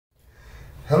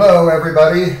Hello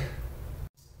everybody,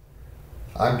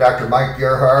 I'm Dr. Mike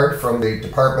Gerhard from the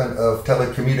Department of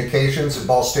Telecommunications at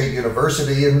Ball State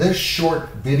University. In this short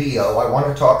video, I want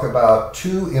to talk about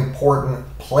two important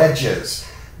pledges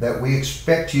that we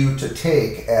expect you to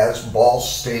take as Ball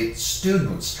State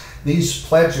students. These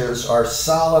pledges are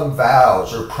solemn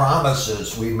vows or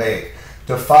promises we make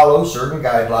to follow certain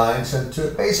guidelines and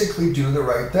to basically do the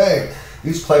right thing.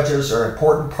 These pledges are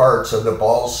important parts of the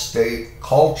Ball State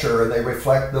culture, and they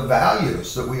reflect the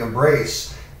values that we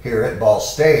embrace here at Ball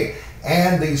State.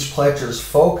 And these pledges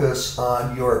focus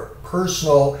on your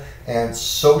personal and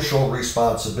social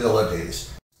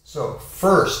responsibilities. So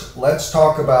first, let's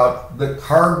talk about the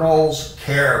Cardinals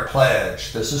Care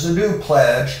Pledge. This is a new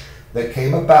pledge that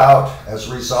came about as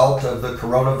a result of the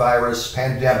coronavirus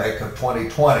pandemic of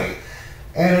 2020.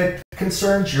 And it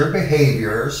concerns your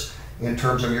behaviors in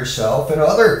terms of yourself and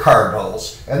other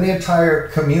Cardinals and the entire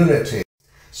community.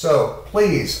 So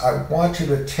please, I want you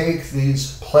to take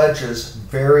these pledges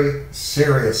very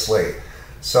seriously.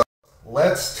 So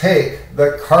let's take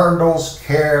the Cardinals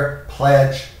Care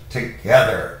Pledge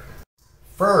together.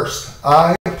 First,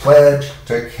 I pledge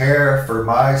to care for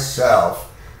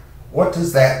myself. What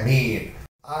does that mean?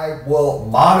 I will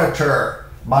monitor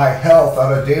my health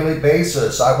on a daily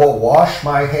basis. I will wash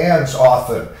my hands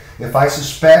often. If I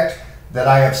suspect that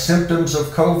I have symptoms of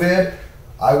COVID,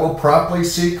 I will promptly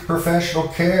seek professional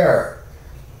care.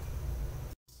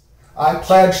 I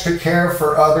pledge to care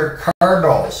for other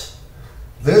Cardinals.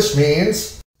 This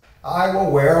means I will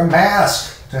wear a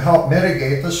mask to help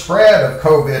mitigate the spread of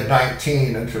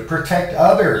COVID-19 and to protect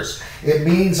others. It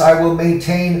means I will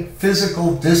maintain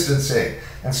physical distancing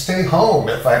and stay home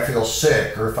if I feel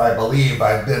sick or if I believe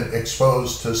I've been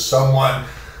exposed to someone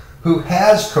who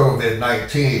has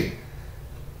COVID-19.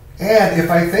 And if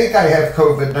I think I have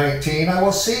COVID-19, I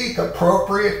will seek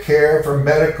appropriate care from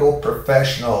medical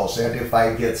professionals. And if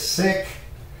I get sick,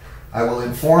 I will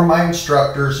inform my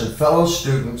instructors and fellow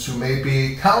students who may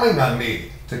be counting on me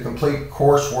to complete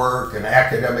coursework and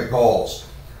academic goals.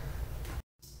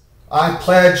 I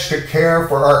pledge to care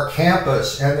for our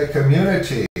campus and the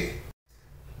community.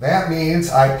 That means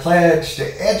I pledge to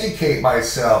educate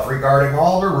myself regarding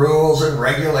all the rules and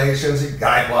regulations and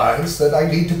guidelines that I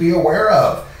need to be aware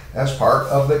of as part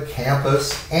of the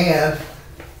campus and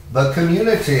the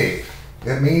community.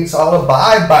 It means I'll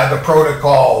abide by the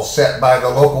protocols set by the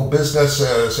local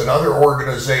businesses and other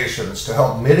organizations to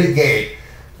help mitigate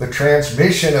the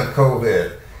transmission of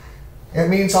COVID. It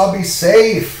means I'll be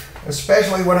safe,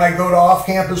 especially when I go to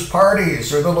off-campus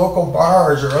parties or the local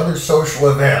bars or other social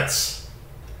events.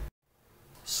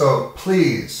 So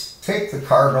please take the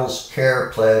Cardinals Care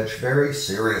Pledge very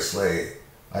seriously.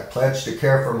 I pledge to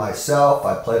care for myself,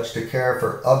 I pledge to care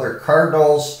for other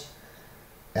Cardinals,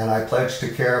 and I pledge to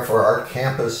care for our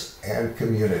campus and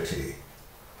community.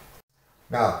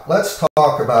 Now, let's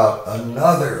talk about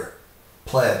another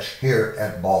pledge here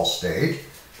at Ball State.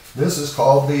 This is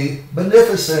called the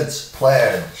Beneficence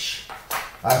Pledge.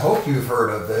 I hope you've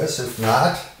heard of this. If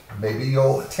not, maybe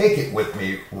you'll take it with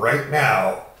me right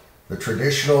now. The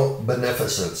traditional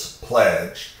Beneficence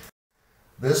Pledge.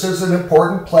 This is an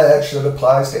important pledge that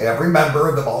applies to every member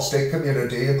of the Ball State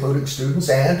community, including students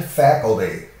and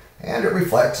faculty, and it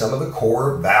reflects some of the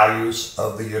core values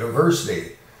of the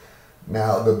university.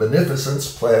 Now, the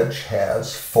Beneficence Pledge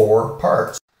has 4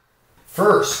 parts.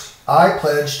 First, I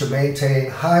pledge to maintain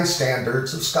high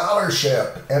standards of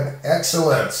scholarship and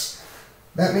excellence.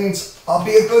 That means I'll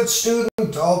be a good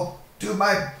student. I'll do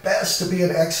my best to be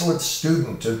an excellent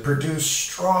student and produce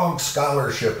strong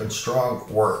scholarship and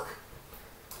strong work.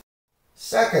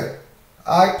 Second,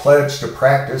 I pledge to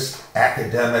practice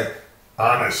academic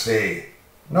honesty.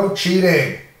 No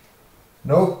cheating,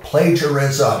 no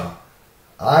plagiarism.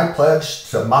 I pledge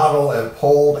to model and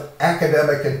uphold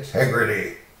academic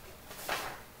integrity.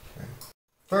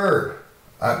 Third,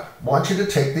 I want you to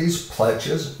take these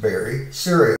pledges very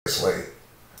seriously.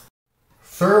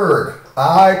 Third,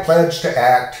 I pledge to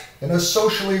act in a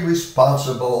socially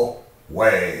responsible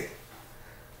way.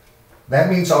 That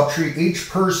means I'll treat each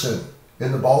person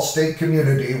in the Ball State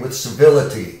community with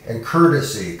civility and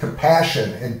courtesy,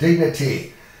 compassion and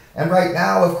dignity. And right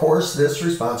now, of course, this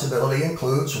responsibility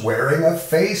includes wearing a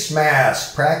face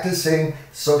mask, practicing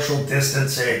social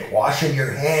distancing, washing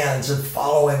your hands, and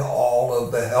following all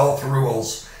of the health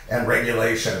rules and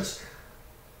regulations.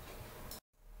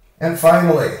 And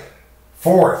finally,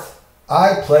 fourth,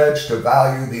 I pledge to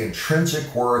value the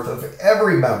intrinsic worth of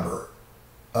every member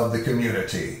of the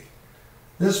community.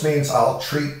 This means I'll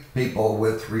treat people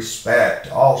with respect.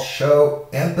 I'll show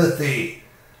empathy.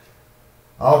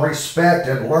 I'll respect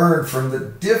and learn from the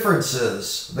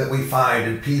differences that we find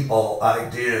in people,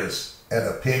 ideas, and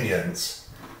opinions.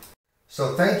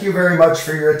 So thank you very much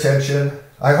for your attention.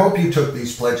 I hope you took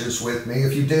these pledges with me.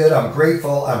 If you did, I'm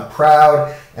grateful, I'm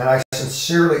proud, and I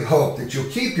sincerely hope that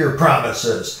you'll keep your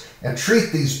promises and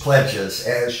treat these pledges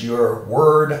as your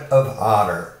word of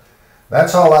honor.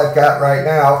 That's all I've got right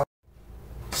now.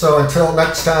 So until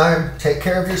next time, take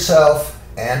care of yourself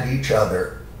and each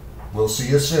other. We'll see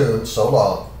you soon. So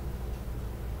long.